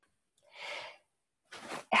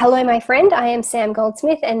Hello, my friend. I am Sam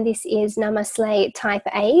Goldsmith, and this is Namaste Type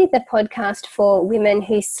A, the podcast for women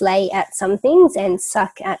who slay at some things and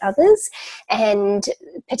suck at others. And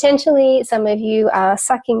potentially some of you are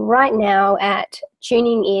sucking right now at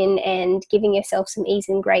tuning in and giving yourself some ease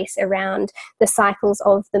and grace around the cycles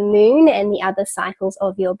of the moon and the other cycles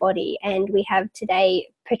of your body. And we have today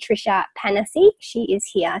Patricia Panasi. She is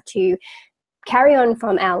here to carry on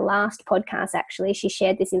from our last podcast. Actually, she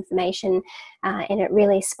shared this information and it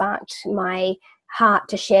really sparked my heart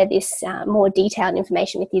to share this more detailed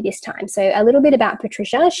information with you this time. So a little bit about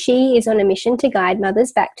Patricia. She is on a mission to guide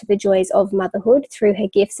mothers back to the joys of motherhood through her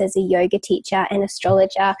gifts as a yoga teacher, an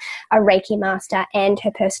astrologer, a Reiki master, and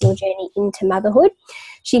her personal journey into motherhood.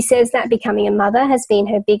 She says that becoming a mother has been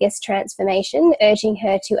her biggest transformation, urging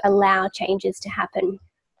her to allow changes to happen.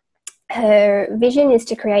 Her vision is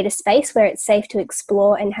to create a space where it's safe to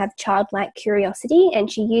explore and have childlike curiosity,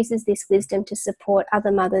 and she uses this wisdom to support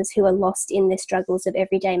other mothers who are lost in the struggles of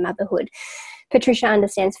everyday motherhood. Patricia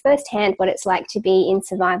understands firsthand what it's like to be in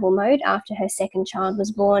survival mode after her second child was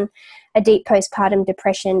born. A deep postpartum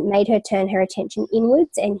depression made her turn her attention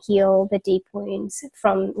inwards and heal the deep wounds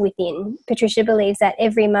from within. Patricia believes that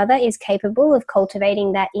every mother is capable of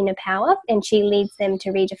cultivating that inner power, and she leads them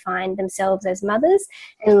to redefine themselves as mothers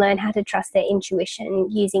and learn how to trust their intuition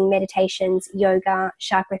using meditations, yoga,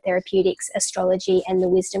 chakra therapeutics, astrology, and the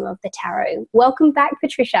wisdom of the tarot. Welcome back,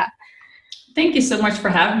 Patricia. Thank you so much for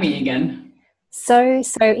having me again. So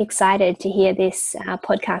excited to hear this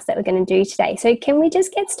podcast that we're going to do today. So can we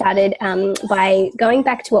just get started by going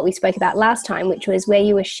back to what we spoke about last time, which was where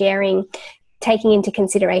you were sharing, taking into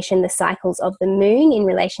consideration the cycles of the moon in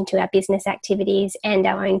relation to our business activities and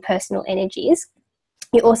our own personal energies.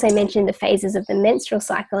 You also mentioned the phases of the menstrual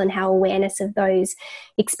cycle and how awareness of those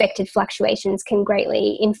expected fluctuations can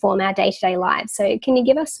greatly inform our day-to-day lives. So can you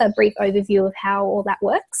give us a brief overview of how all that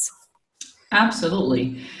works?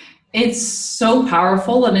 Absolutely. It's so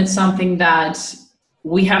powerful, and it's something that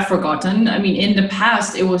we have forgotten. I mean, in the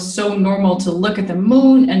past, it was so normal to look at the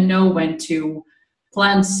moon and know when to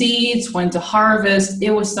plant seeds, when to harvest.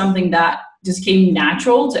 It was something that just came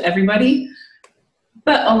natural to everybody.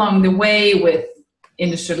 But along the way, with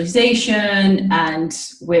industrialization and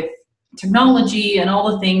with technology and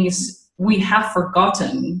all the things, we have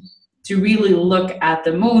forgotten to really look at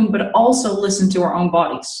the moon, but also listen to our own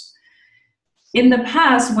bodies. In the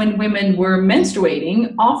past, when women were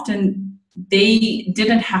menstruating, often they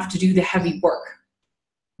didn't have to do the heavy work.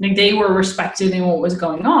 Like, they were respected in what was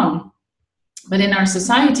going on. But in our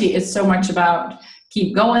society, it's so much about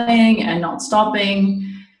keep going and not stopping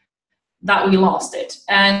that we lost it.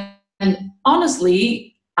 And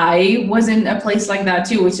honestly, I was in a place like that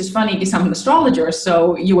too, which is funny because I'm an astrologer.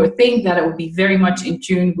 So you would think that it would be very much in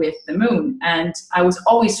tune with the moon. And I was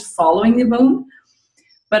always following the moon,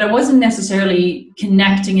 but I wasn't necessarily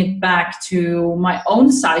connecting it back to my own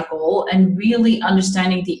cycle and really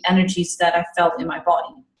understanding the energies that I felt in my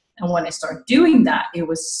body. And when I started doing that, it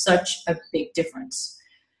was such a big difference.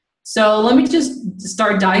 So let me just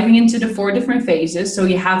start diving into the 4 different phases so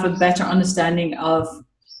you have a better understanding of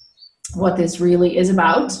what this really is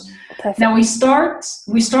about. Perfect. Now we start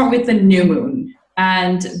with the new moon,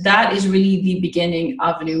 and that is really the beginning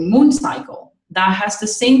of a new moon cycle. That has the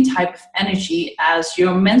same type of energy as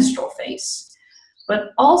your menstrual phase,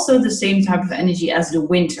 but also the same type of energy as the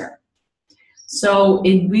winter. So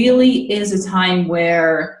it really is a time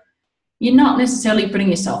where you're not necessarily putting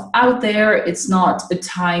yourself out there. It's not a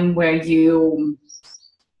time where you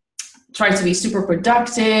try to be super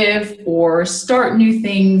productive or start new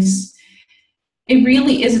things. It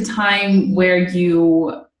really is a time where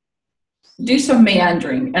you do some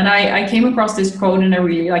meandering. And I came across this quote, and I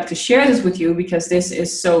really like to share this with you because this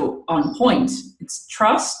is so on point. It's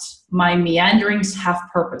trust, my meanderings have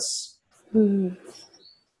purpose. Love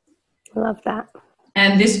that.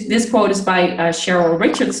 And this quote is by Cheryl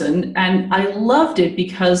Richardson. And I loved it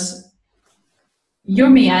because your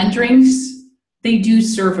meanderings, they do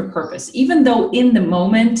serve a purpose. Even though in the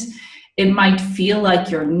moment, it might feel like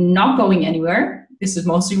you're not going anywhere. This is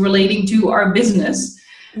mostly relating to our business.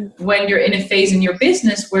 When you're in a phase in your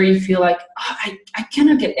business where you feel like, I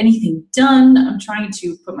cannot get anything done. I'm trying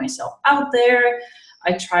to put myself out there.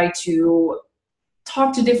 I try to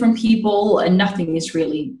talk to different people and nothing is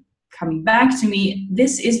really coming back to me.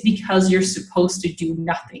 This is because you're supposed to do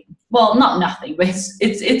nothing. Well, not nothing, but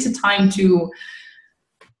it's a time to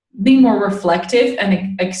be more reflective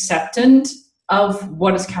and acceptant of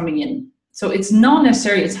what is coming in. So it's not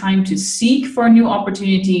necessarily a time to seek for new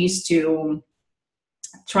opportunities, to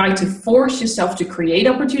try to force yourself to create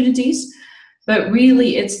opportunities, but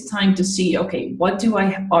really it's time to see, okay, what do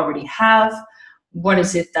I already have? what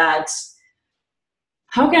is it that,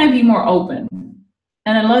 how can I be more open?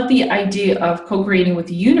 And I love the idea of co-creating with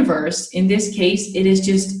the universe. In this case, it is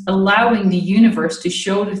just allowing the universe to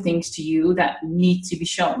show the things to you that need to be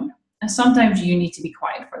shown. And sometimes you need to be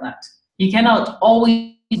quiet for that. You cannot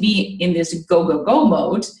always be in this go, go, go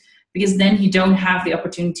mode, because then you don't have the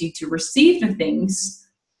opportunity to receive the things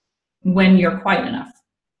when you're quiet enough.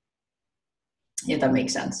 If that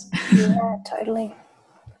makes sense. Yeah, totally.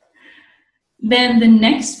 Then the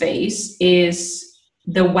next phase is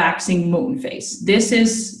the waxing moon phase. This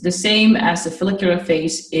is the same as the follicular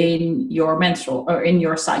phase in your menstrual or in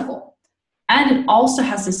your cycle. And it also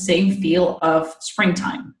has the same feel of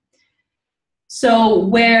springtime. So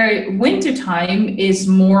where wintertime is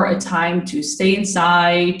more a time to stay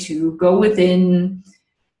inside, to go within,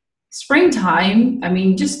 springtime, I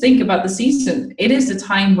mean, just think about the season. It is the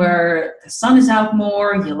time where the sun is out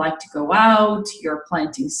more, you like to go out, you're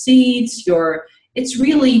planting seeds, it's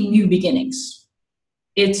really new beginnings.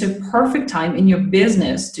 It's a perfect time in your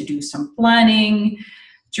business to do some planning,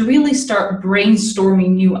 to really start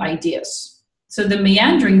brainstorming new ideas. So the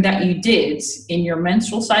meandering that you did in your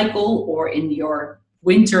menstrual cycle or in your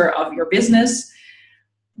winter of your business,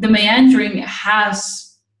 the meandering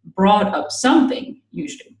has brought up something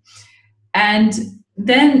usually. And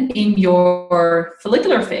then in your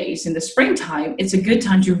follicular phase, in the springtime, it's a good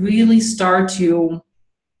time to really start to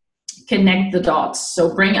connect the dots.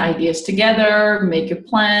 So bring ideas together, make a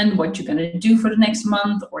plan, what you're going to do for the next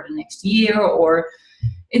month or the next year, or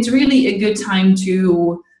it's really a good time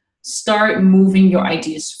to start moving your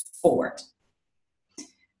ideas forward.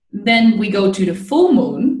 Then we go to the full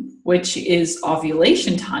moon, which is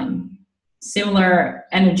ovulation time, similar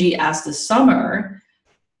energy as the summer.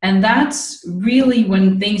 And that's really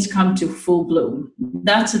when things come to full bloom.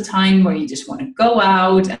 That's a time where you just want to go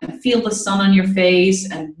out and feel the sun on your face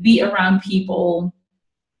and be around people.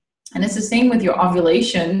 And it's the same with your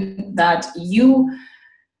ovulation, that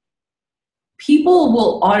people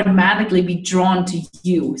will automatically be drawn to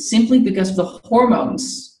you simply because of the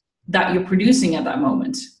hormones that you're producing at that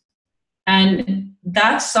moment. And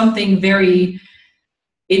that's something very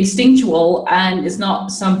instinctual, and it's not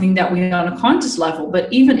something that we do on a conscious level.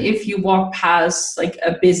 But even if you walk past like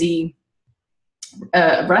a busy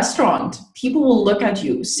restaurant, people will look at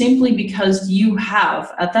you simply because you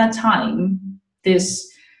have at that time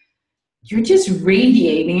you're just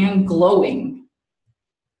radiating and glowing.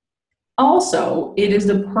 Also, it is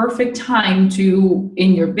the perfect time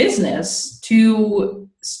in your business to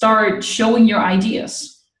start showing your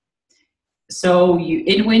ideas. So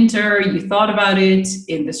in winter, you thought about it.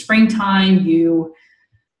 In the springtime, you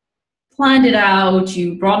planned it out,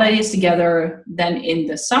 you brought ideas together. Then in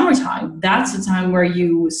the summertime, that's the time where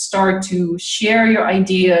you start to share your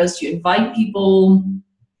ideas. You invite people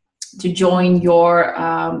to join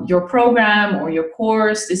your program or your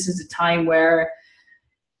course. This is a time where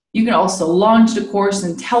you can also launch the course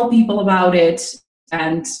and tell people about it.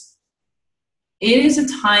 And it is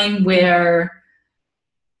a time where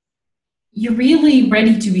you're really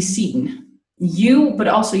ready to be seen, but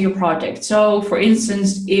also your project. So for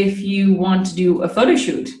instance, if you want to do a photo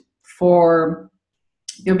shoot for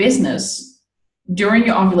your business during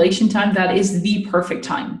your ovulation time, that is the perfect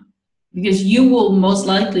time because you will most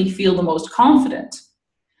likely feel the most confident.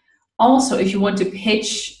 Also, if you want to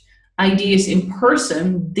pitch ideas in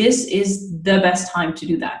person, this is the best time to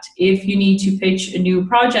do that. If you need to pitch a new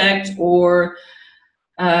project, or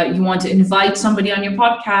you want to invite somebody on your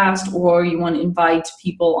podcast, or you want to invite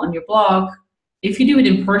people on your blog, if you do it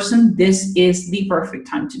in person, this is the perfect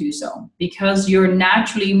time to do so because you're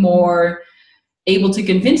naturally more able to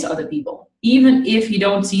convince other people. Even if you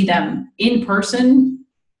don't see them in person,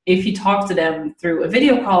 if you talk to them through a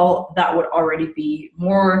video call, that would already be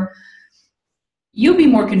more, you'll be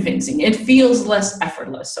more convincing. It feels less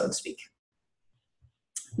effortless, so to speak.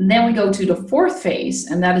 And then we go to the fourth phase,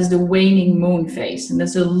 and that is the waning moon phase. And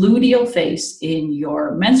that's a luteal phase in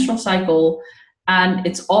your menstrual cycle. And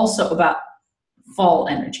it's also about fall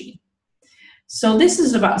energy. So this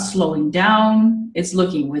is about slowing down. It's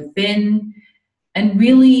looking within. And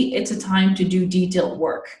really, it's a time to do detailed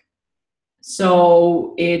work.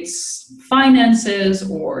 So it's finances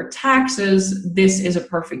or taxes. This is a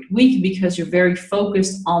perfect week because you're very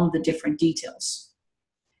focused on the different details.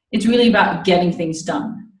 It's really about getting things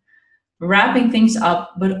done, wrapping things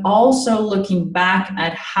up, but also looking back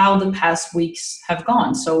at how the past weeks have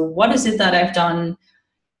gone. So what is it that I've done?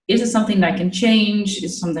 Is it something that I can change? Is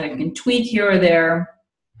it something I can tweak here or there?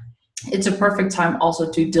 It's a perfect time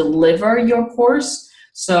also to deliver your course.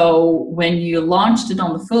 So when you launched it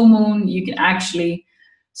on the full moon, you can actually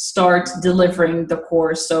start delivering the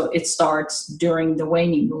course. So it starts during the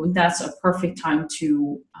waning moon. That's a perfect time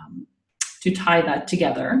to tie that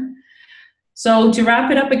together. So to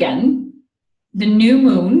wrap it up again, the new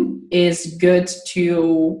moon is good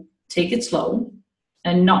to take it slow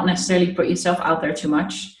and not necessarily put yourself out there too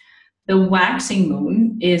much. The waxing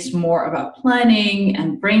moon is more about planning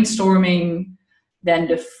and brainstorming. Then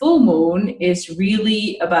the full moon is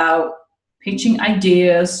really about pitching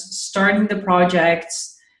ideas, starting the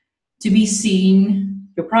projects to be seen,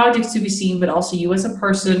 your projects to be seen, but also you as a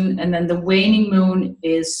person. And then the waning moon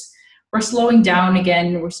is we're slowing down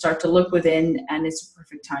again, we start to look within, and it's a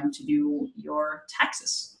perfect time to do your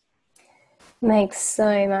taxes. Makes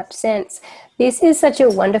so much sense. This is such a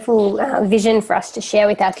wonderful vision for us to share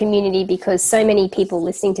with our community, because so many people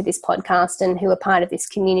listening to this podcast and who are part of this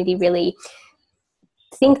community really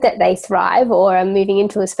think that they thrive, or are moving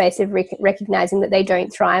into a space of recognizing that they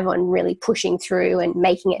don't thrive on really pushing through and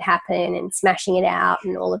making it happen and smashing it out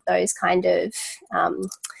and all of those kind of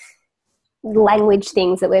language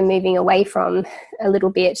things that we're moving away from a little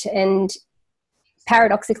bit. And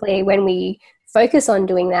paradoxically, when we focus on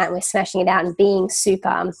doing that, we're smashing it out and being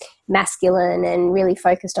super masculine and really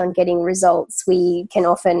focused on getting results, we can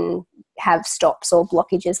often have stops or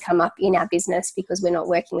blockages come up in our business because we're not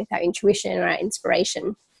working with our intuition or our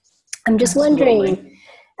inspiration. I'm just wondering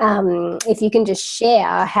if you can just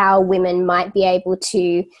share how women might be able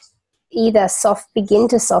to either begin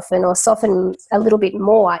to soften or soften a little bit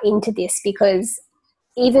more into this, because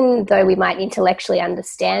even though we might intellectually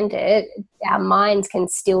understand it, our minds can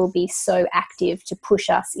still be so active to push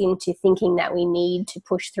us into thinking that we need to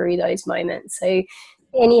push through those moments. So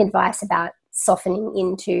any advice about softening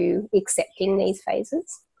into accepting these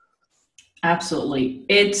phases? Absolutely.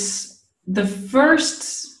 It's the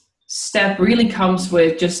first step really comes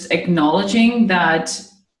with just acknowledging that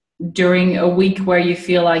during a week where you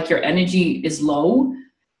feel like your energy is low,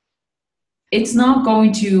 you're not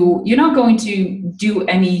going to do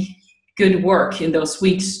any good work in those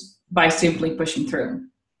weeks by simply pushing through.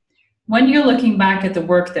 When you're looking back at the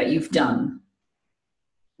work that you've done,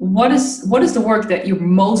 what is the work that you're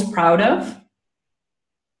most proud of?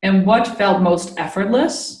 And what felt most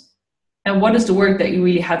effortless? And what is the work that you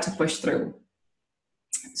really had to push through?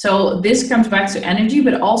 So this comes back to energy,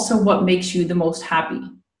 but also what makes you the most happy.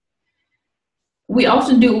 We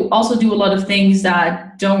often also do a lot of things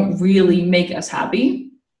that don't really make us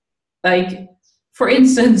happy. Like, for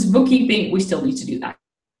instance, bookkeeping, we still need to do that.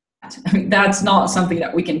 I mean, that's not something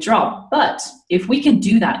that we can drop. But if we can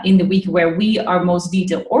do that in the week where we are most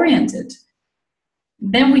detail oriented,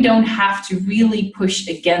 then we don't have to really push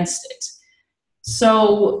against it.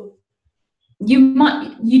 So you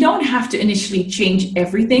don't have to initially change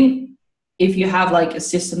everything if you have like a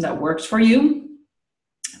system that works for you.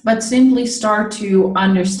 But simply start to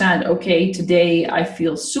understand, okay, today I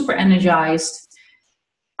feel super energized.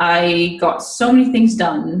 I got so many things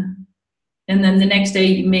done. And then the next day,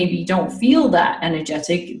 you maybe don't feel that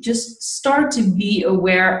energetic. Just start to be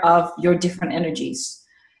aware of your different energies.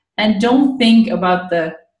 And don't think about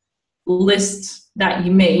the list that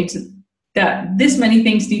you made, that this many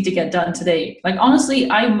things need to get done today. Like, honestly,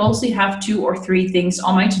 I mostly have 2 or 3 things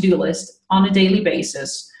on my to-do list on a daily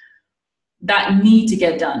basis that need to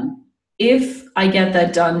get done. If I get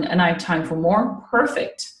that done and I have time for more,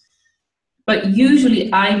 perfect. But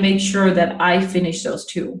usually I make sure that I finish those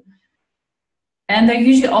 2. And they're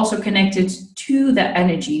usually also connected to the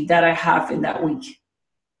energy that I have in that week.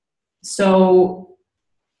 So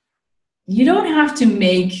you don't have to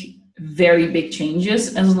make very big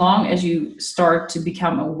changes as long as you start to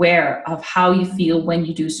become aware of how you feel when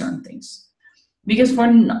you do certain things. Because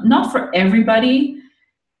not for everybody,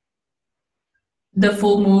 the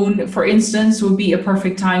full moon, for instance, would be a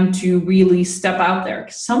perfect time to really step out there.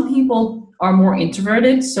 Some people are more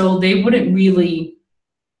introverted, so they wouldn't really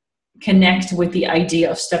connect with the idea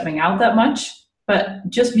of stepping out that much. But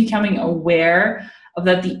just becoming aware of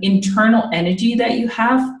that, the internal energy that you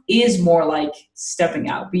have is more like stepping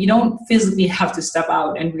out. But you don't physically have to step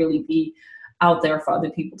out and really be out there for other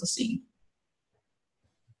people to see.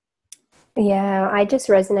 Yeah, I just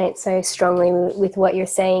resonate so strongly with what you're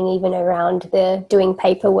saying, even around the doing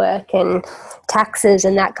paperwork and taxes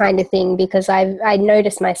and that kind of thing, because I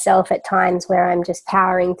notice myself at times where I'm just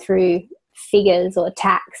powering through figures or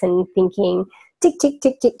tax and thinking, tick, tick,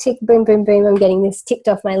 tick, tick, tick, boom, boom, boom, I'm getting this ticked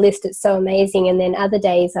off my list. It's so amazing. And then other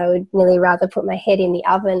days I would really rather put my head in the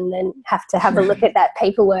oven than have to have a look at that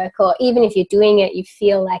paperwork. Or even if you're doing it, you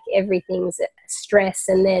feel like everything's stress,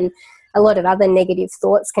 and then a lot of other negative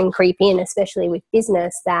thoughts can creep in, especially with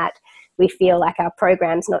business, that we feel like our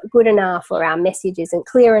program's not good enough, or our message isn't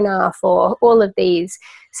clear enough, or all of these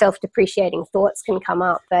self-depreciating thoughts can come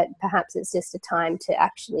up. But perhaps it's just a time to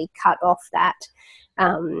actually cut off that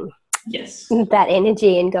yes, that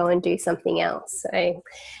energy and go and do something else. So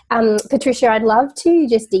Patricia, I'd love to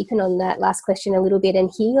just deepen on that last question a little bit and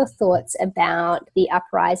hear your thoughts about the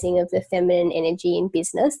uprising of the feminine energy in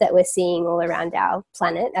business that we're seeing all around our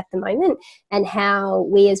planet at the moment, and how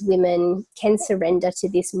we as women can surrender to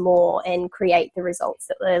this more and create the results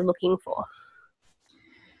that we're looking for.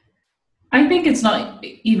 I think it's not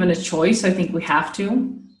even a choice. I think we have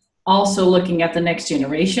to. Also looking at the next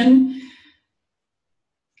generation,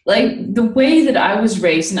 like the way that I was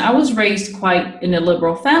raised, and I was raised quite in a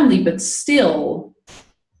liberal family, but still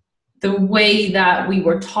the way that we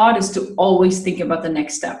were taught is to always think about the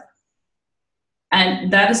next step.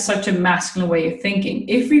 And that is such a masculine way of thinking.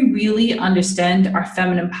 If we really understand our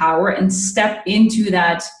feminine power and step into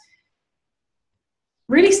that,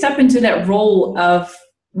 really step into that role of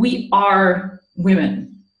we are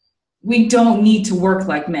women. We don't need to work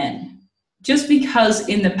like men. Just because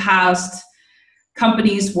in the past,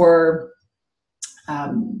 companies were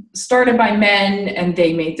started by men and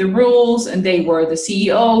they made the rules and they were the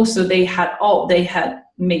CEO, so they had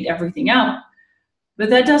made everything up. But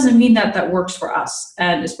that doesn't mean that that works for us.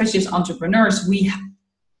 And especially as entrepreneurs, we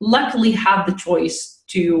luckily have the choice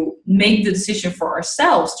to make the decision for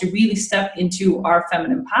ourselves to really step into our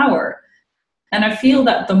feminine power. And I feel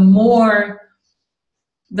that the more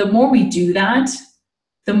we do that,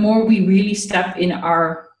 the more we really step in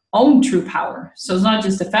our own true power. So it's not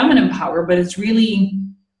just the feminine power, but it's really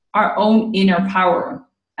our own inner power.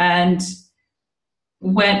 And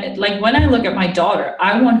when I look at my daughter,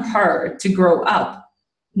 I want her to grow up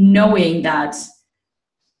knowing that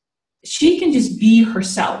she can just be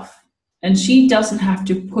herself, and she doesn't have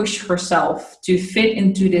to push herself to fit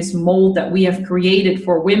into this mold that we have created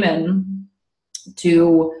for women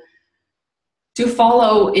to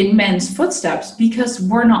follow in men's footsteps, because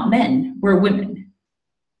we're not men, we're women.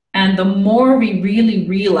 And the more we really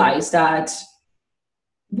realize that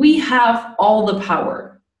we have all the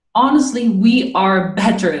power, honestly, we are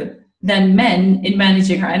better than men in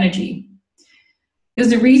managing our energy. Because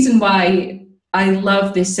the reason why I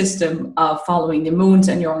love this system of following the moons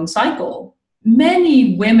and your own cycle,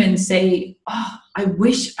 many women say, oh, I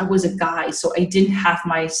wish I was a guy so I didn't have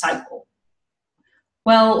my cycle.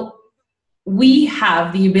 Well, we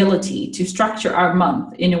have the ability to structure our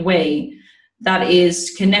month in a way that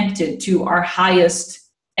is connected to our highest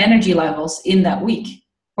energy levels in that week.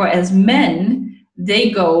 Whereas men,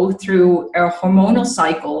 they go through a hormonal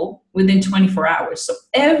cycle within 24 hours. So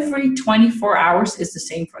every 24 hours is the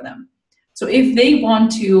same for them. So if they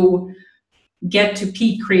want to get to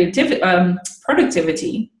peak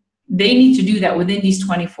productivity, they need to do that within these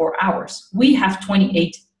 24 hours. We have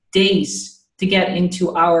 28 days to get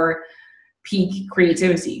into our peak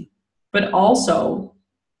creativity. But also,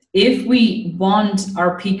 if we want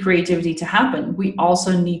our peak creativity to happen, we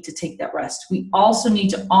also need to take that rest. We also need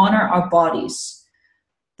to honor our bodies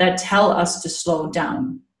that tell us to slow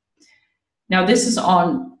down. Now, this is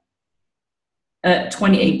on a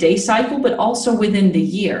 28-day cycle, but also within the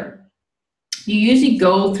year. You usually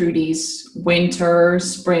go through these winter,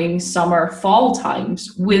 spring, summer, fall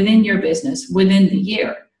times within your business, within the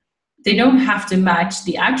year. They don't have to match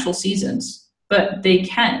the actual seasons, but they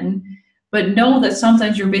can. But know that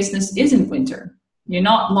sometimes your business isn't winter. You're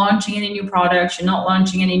not launching any new products, you're not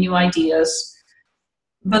launching any new ideas,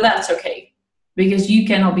 but that's okay, because you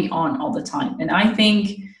cannot be on all the time. And I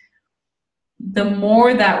think the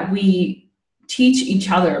more that we teach each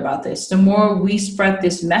other about this, the more we spread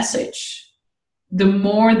this message, the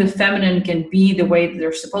more the feminine can be the way that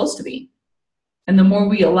they're supposed to be. And the more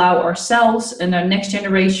we allow ourselves and our next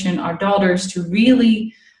generation, our daughters, to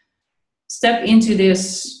really step into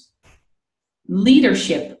this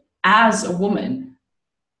leadership as a woman.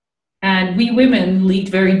 And we women lead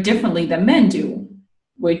very differently than men do,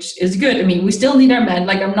 which is good. I mean, we still need our men.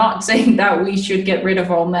 Like, I'm not saying that we should get rid of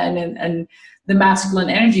all men and the masculine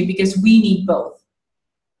energy, because we need both.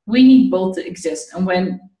 We need both to exist. And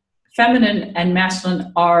when feminine and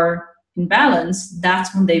masculine are in balance,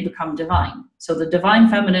 that's when they become divine. So the divine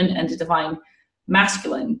feminine and the divine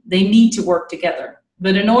masculine, they need to work together.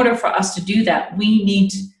 But in order for us to do that, we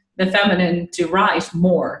need the feminine to rise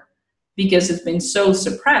more, because it's been so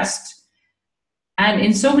suppressed. And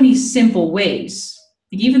in so many simple ways,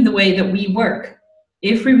 even the way that we work,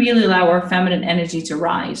 if we really allow our feminine energy to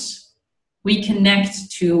rise, we connect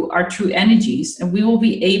to our true energies, and we will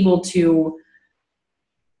be able to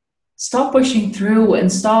stop pushing through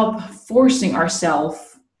and stop forcing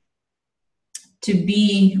ourselves to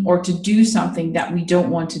be or to do something that we don't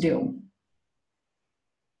want to do.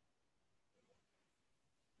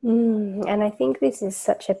 And I think this is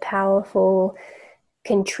such a powerful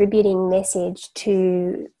contributing message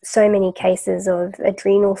to so many cases of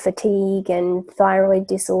adrenal fatigue and thyroid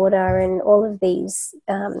disorder and all of these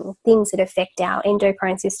things that affect our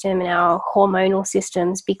endocrine system and our hormonal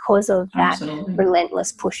systems because of that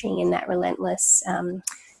relentless pushing and that relentless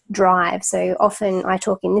drive. So often I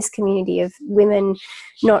talk in this community of women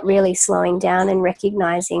not really slowing down and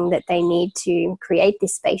recognizing that they need to create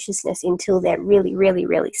this spaciousness until they're really, really,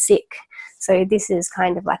 really sick. So this is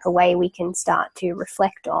kind of like a way we can start to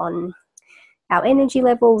reflect on our energy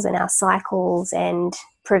levels and our cycles and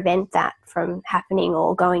prevent that from happening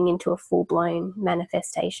or going into a full-blown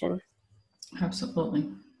manifestation. Absolutely.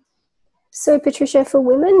 So Patricia, for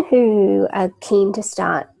women who are keen to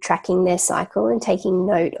start tracking their cycle and taking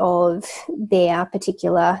note of their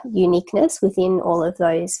particular uniqueness within all of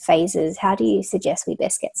those phases, how do you suggest we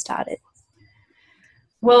best get started?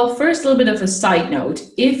 Well, first, a little bit of a side note.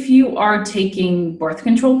 If you are taking birth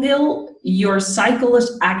control pill, your cycle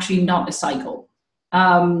is actually not a cycle.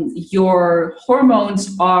 Your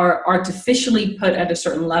hormones are artificially put at a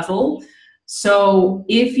certain level. So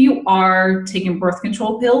if you are taking birth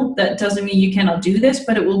control pill, that doesn't mean you cannot do this,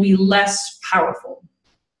 but it will be less powerful.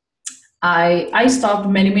 I stopped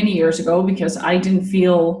many, many years ago because I didn't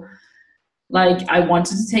feel like I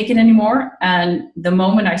wanted to take it anymore. And the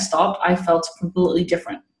moment I stopped, I felt completely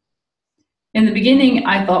different. In the beginning,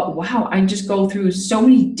 I thought, wow, I just go through so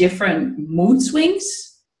many different mood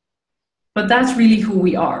swings. But that's really who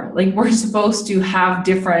we are. Like, we're supposed to have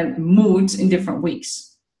different moods in different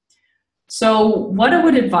weeks. So what I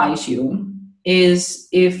would advise you is,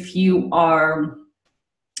 if you are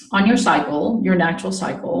on your cycle, your natural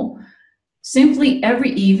cycle, simply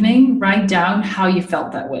every evening write down how you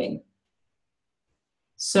felt that way.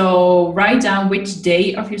 So write down which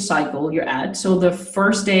day of your cycle you're at. So the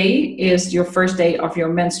first day is your first day of your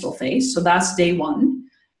menstrual phase. So that's day 1.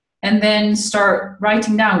 And then start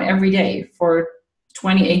writing down every day for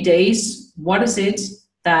 28 days. What is it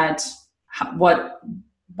that, what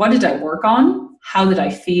did I work on? How did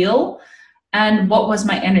I feel? And what was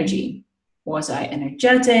my energy? Was I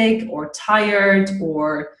energetic or tired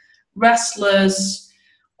or restless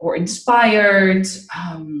or inspired?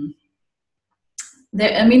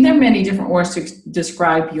 There are many different words to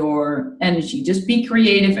describe your energy. Just be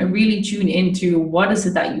creative and really tune into what is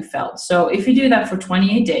it that you felt. So if you do that for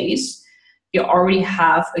 28 days, you already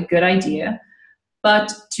have a good idea. But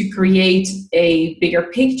to create a bigger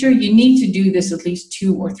picture, you need to do this at least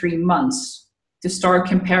 2 or 3 months to start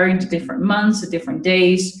comparing the different months, the different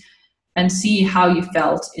days, and see how you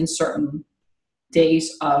felt in certain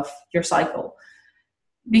days of your cycle.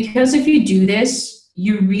 Because if you do this,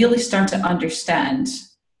 you really start to understand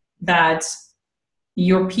that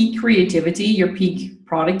your peak creativity, your peak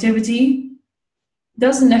productivity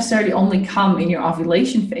doesn't necessarily only come in your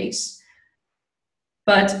ovulation phase,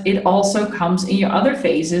 but it also comes in your other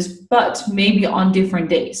phases, but maybe on different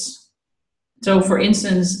days. So for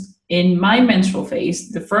instance, in my menstrual phase,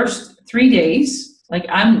 the first 3 days, like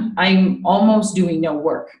I'm almost doing no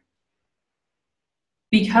work,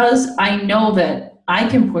 because I know that I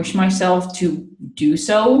can push myself to do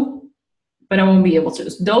so, but I won't be able to.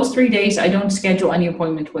 Those 3 days, I don't schedule any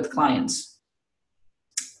appointment with clients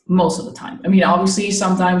most of the time. Obviously,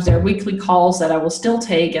 sometimes there are weekly calls that I will still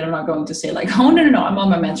take, and I'm not going to say like, oh, no, I'm on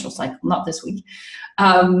my menstrual cycle, not this week.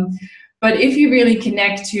 But if you really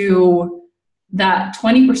connect to that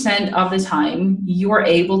 20% of the time, you are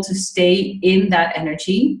able to stay in that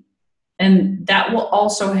energy, and that will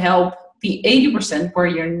also help the 80% where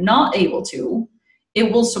you're not able to.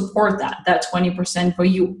 It will support that 20% where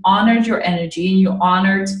you honored your energy and you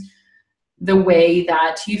honored the way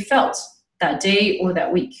that you felt that day or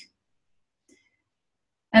that week.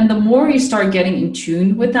 And the more you start getting in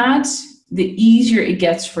tune with that, the easier it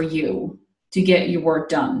gets for you to get your work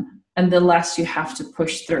done, and the less you have to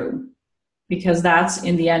push through. Because that's,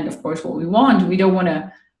 in the end, of course, what we want. We don't want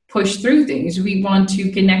to push through things. We want to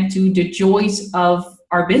connect to the joys of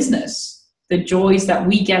our business, the joys that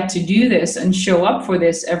we get to do this and show up for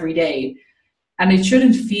this every day. And it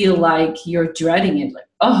shouldn't feel like you're dreading it, like,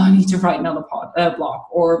 oh, I need to write another blog,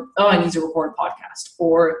 or oh, I need to record a podcast,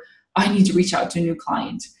 or I need to reach out to a new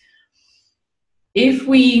client. If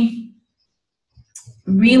we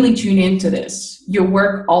really tune into this, your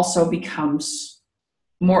work also becomes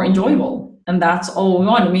more enjoyable. And that's all we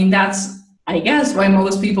want. That's, I guess, why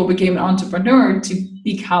most people became an entrepreneur, to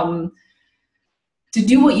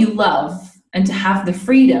do what you love and to have the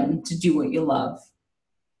freedom to do what you love,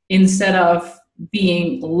 instead of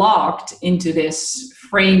being locked into this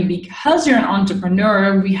frame because you're an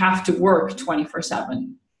entrepreneur, we have to work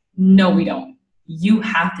 24/7. No, we don't. You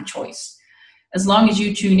have the choice. As long as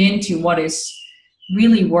you tune into what is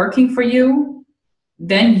really working for you,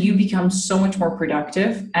 then you become so much more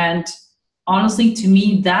productive. And honestly, to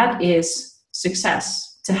me, that is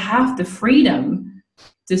success. To have the freedom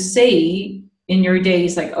to say in your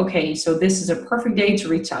days, like, okay, so this is a perfect day to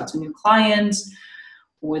reach out to new clients,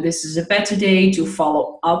 or this is a better day to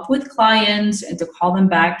follow up with clients and to call them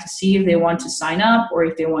back to see if they want to sign up or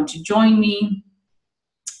if they want to join me.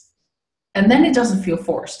 And then it doesn't feel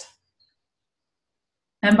forced.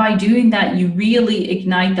 And by doing that, you really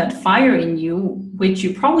ignite that fire in you, which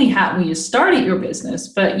you probably had when you started your business,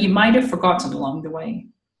 but you might have forgotten along the way.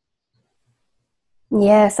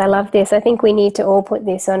 Yes, I love this. I think we need to all put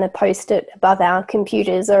this on a post-it above our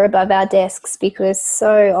computers or above our desks, because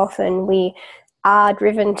so often we are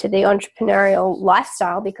driven to the entrepreneurial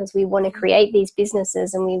lifestyle because we want to create these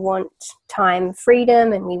businesses and we want time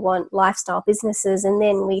freedom and we want lifestyle businesses, and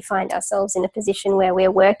then we find ourselves in a position where we're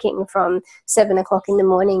working from 7 o'clock in the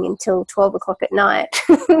morning until 12 o'clock at night,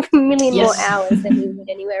 a million more hours than we would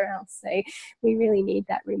anywhere else. So we really need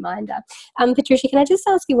that reminder. Patricia, can I just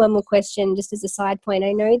ask you one more question just as a side point?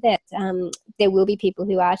 I know that there will be people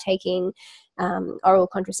who are taking oral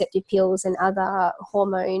contraceptive pills and other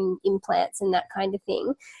hormone implants and that kind of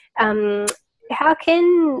thing. How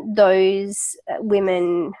can those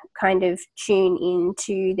women kind of tune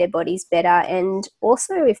into their bodies better? And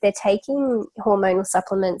also, if they're taking hormonal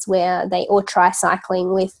supplements or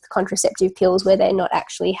tricycling with contraceptive pills where they're not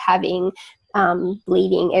actually having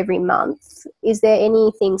bleeding every month, is there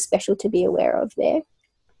anything special to be aware of there?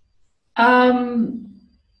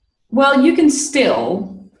 Well, you can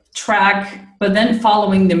still track, but then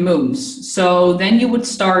following the moons. So then you would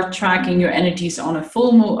start tracking your energies on a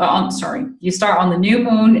full moon. You start on the new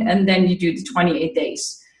moon and then you do the 28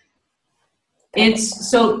 days.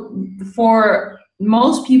 So for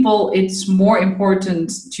most people, it's more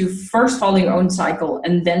important to first follow your own cycle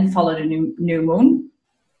and then follow the new moon.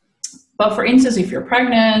 But for instance, if you're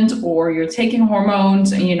pregnant or you're taking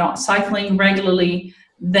hormones and you're not cycling regularly,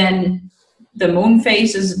 then the moon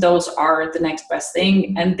phases, those are the next best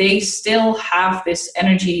thing. And they still have this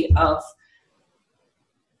energy of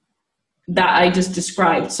that I just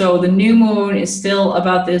described. So the new moon is still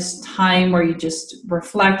about this time where you just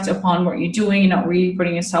reflect upon what you're doing, you're not really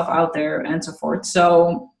putting yourself out there and so forth.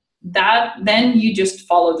 So then you just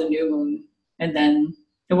follow the new moon, and then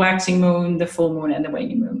the waxing moon, the full moon, and the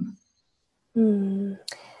waning moon.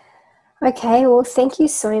 Okay, well, thank you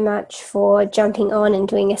so much for jumping on and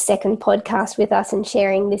doing a second podcast with us and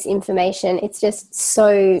sharing this information. It's just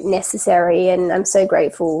so necessary, and I'm so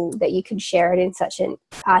grateful that you could share it in such an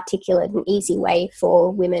articulate and easy way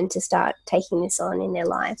for women to start taking this on in their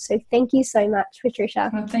lives. So thank you so much,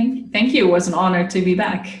 Patricia. Well, thank you. It was an honor to be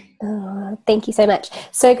back. Thank you so much.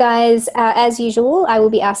 So guys, as usual, I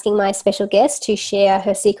will be asking my special guest to share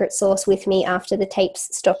her secret sauce with me after the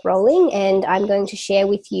tapes stop rolling, and I'm going to share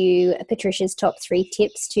with you Patricia's top 3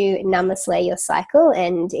 tips to slay your cycle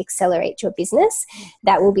and accelerate your business.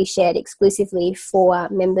 That will be shared exclusively for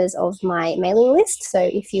members of my mailing list. So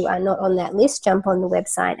if you are not on that list, jump on the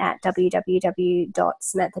website at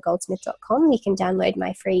www.samanthagoldsmith.com. You can download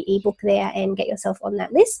my free ebook there and get yourself on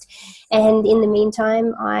that list. And in the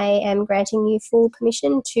meantime, I am granting you full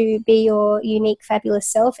permission to be your unique, fabulous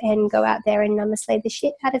self and go out there and slay the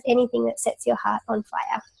shit out of anything that sets your heart on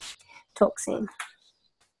fire. Talk soon.